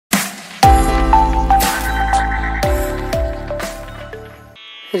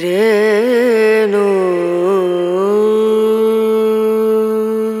రేణు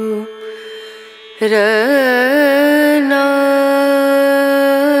రనా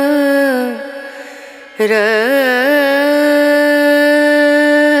రనా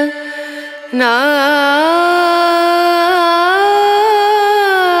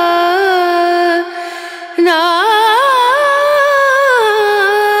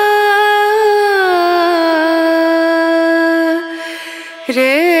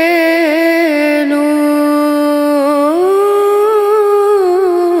రేణు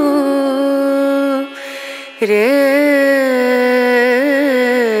రే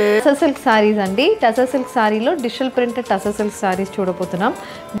tussar silk saris అండి. Tussar silk సారీలో digital printed tussar silk saris చూడబోతున్నాం.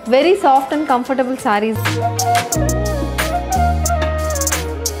 Very soft and comfortable saris.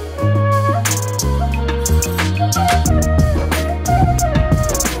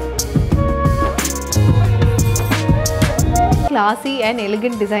 Classy and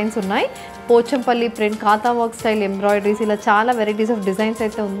elegant designs ఉన్నాయి. Pochampally print, కాతా వర్క్ స్టైల్ ఎంబ్రాయిడరీస్, ఇలా చాలా వెరైటీస్ ఆఫ్ డిజైన్స్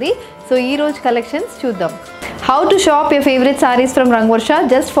అయితే ఉంది. సో ఈ రోజు కలెక్షన్స్ చూద్దాం. How to shop your favorite sarees from Rangvarsha?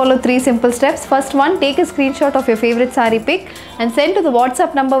 Just follow 3 simple steps. First one, take a screenshot of your favorite saree pic and send to the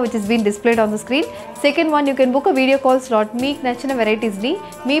WhatsApp number which is being displayed on the screen. Second one, you can book a video call slot. Meek nachina varieties ni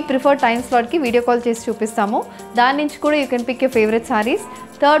me preferred time slot ki video call chesi chupistamu. Dani nunchi kuda you can pick your favorite sarees.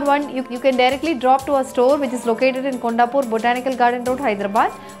 Third one, you can directly drop to our store which is located in Kondapur, Botanical Garden Road,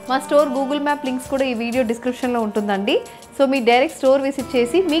 Hyderabad. Ma store Google Map links kuda ee video description lo untundandi. So me direct store visit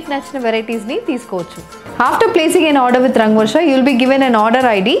చేసి మీకు నచ్చిన వెరైటీస్ని తీసుకోవచ్చు. After placing an order with Rangvarsha, you will be given an order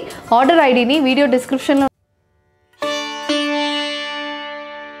ID. Order ఐడిని video డిస్క్రిప్షన్లో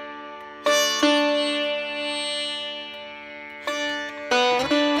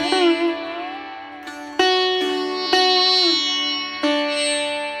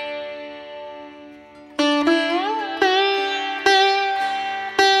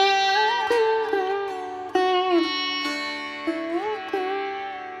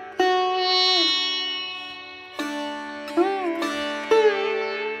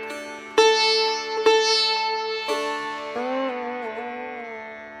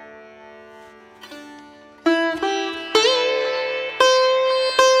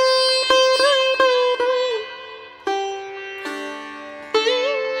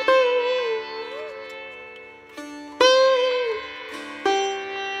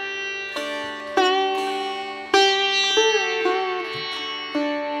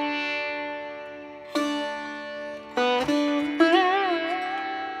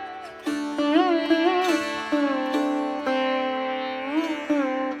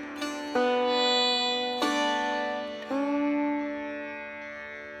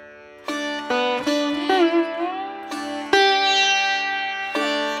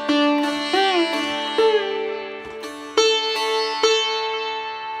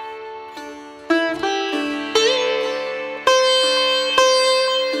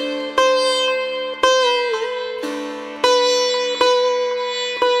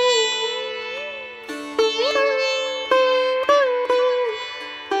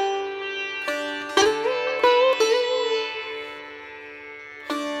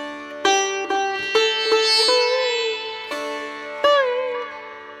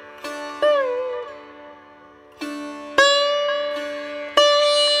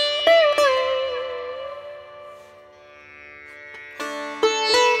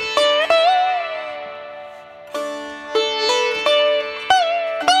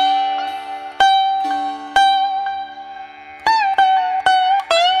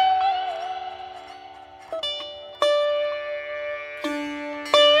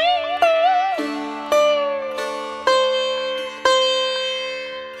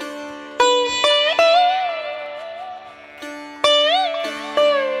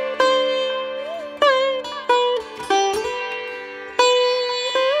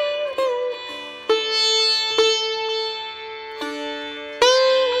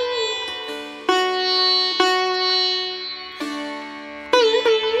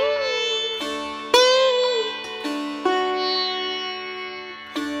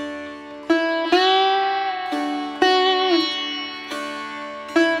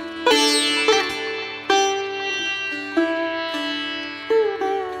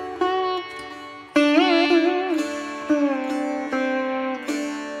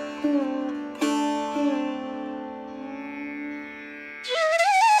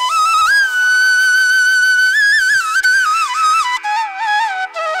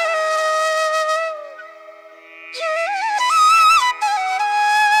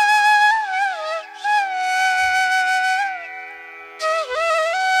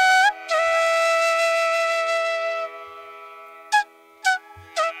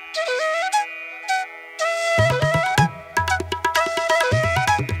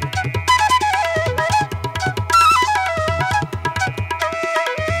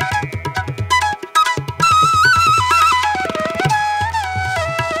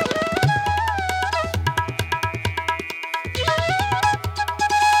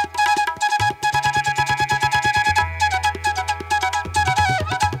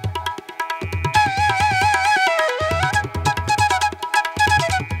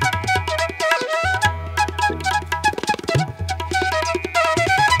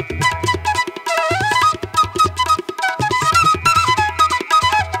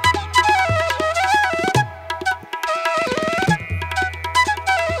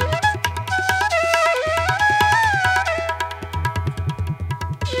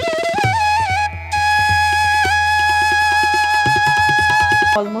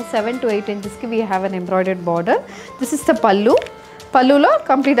almost 7 to 8 inches ki we have an embroidered border. This is the pallu. పల్లులో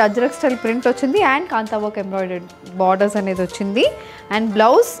complete ajrak style print వచ్చింది and Kanta work embroidered borders అనేది వచ్చింది. And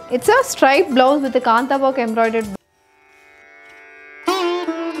blouse it's a stripe blouse with Kanta work embroidered.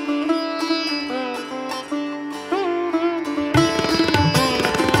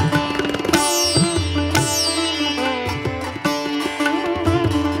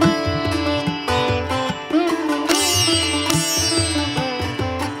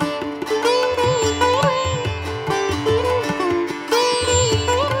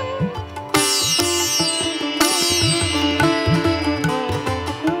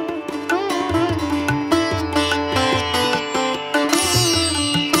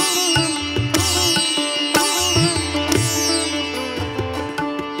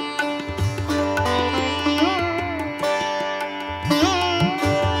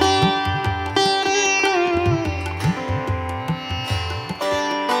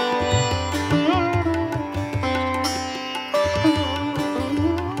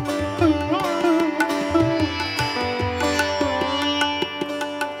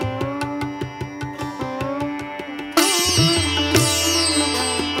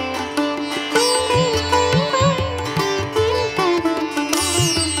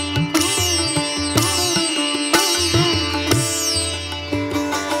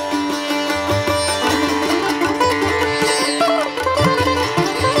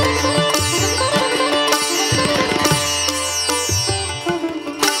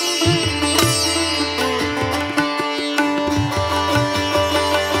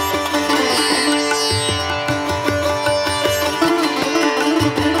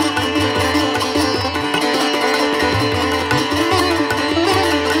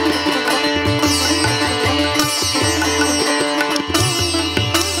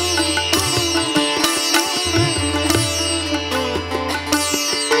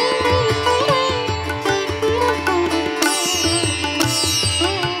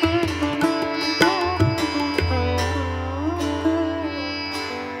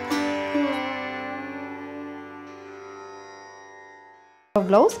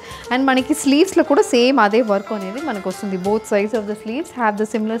 Blouse and మనకి స్లీవ్స్లో కూడా same అదే work అనేది మనకు వస్తుంది. Both sides of the sleeves have the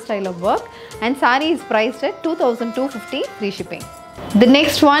similar style of work and sorry is priced at 2250 free shipping. The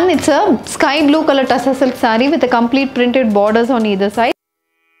next one, it's a sky blue color tussar silk saree with a complete printed borders on either side.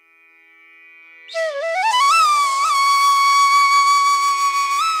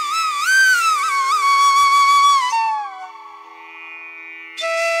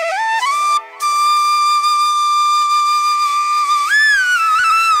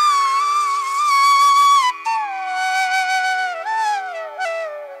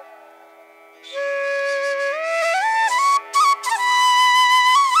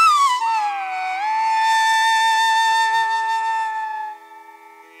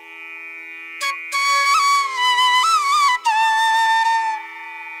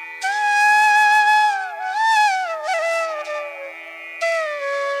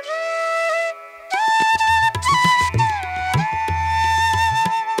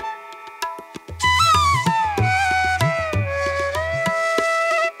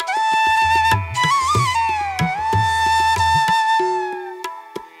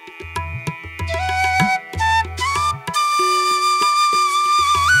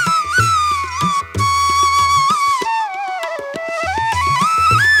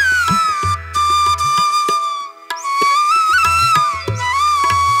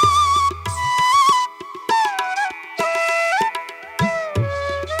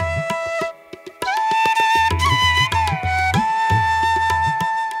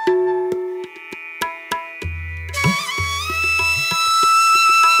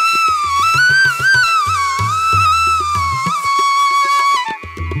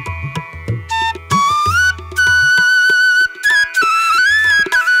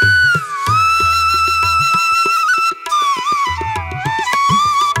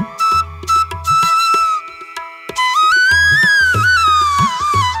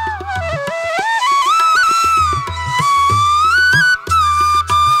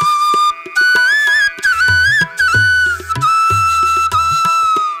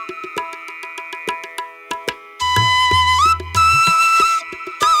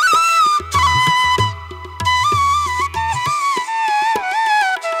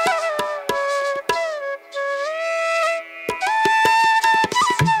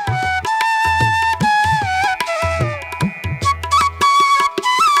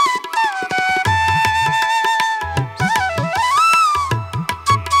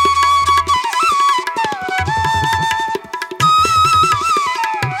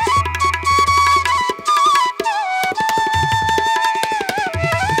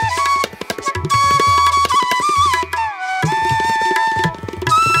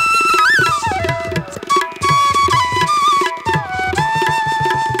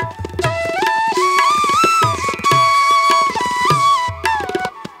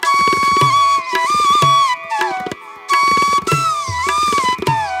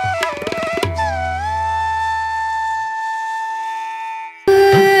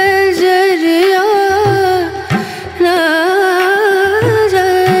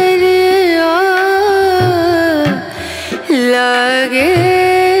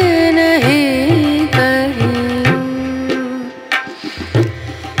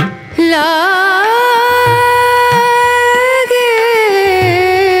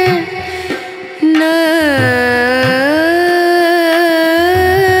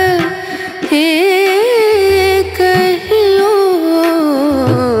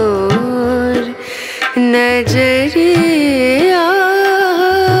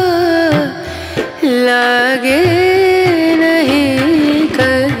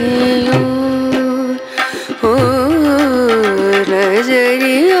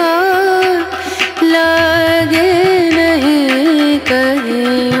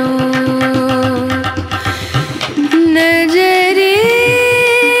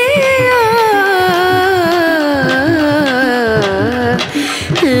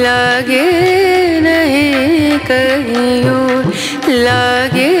 लागे नहीं कहीं और,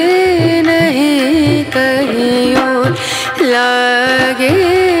 लागे नहीं कहीं और, लागे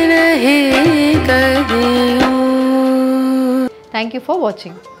नहीं कहीं और. Thank you for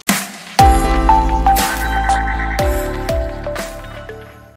watching.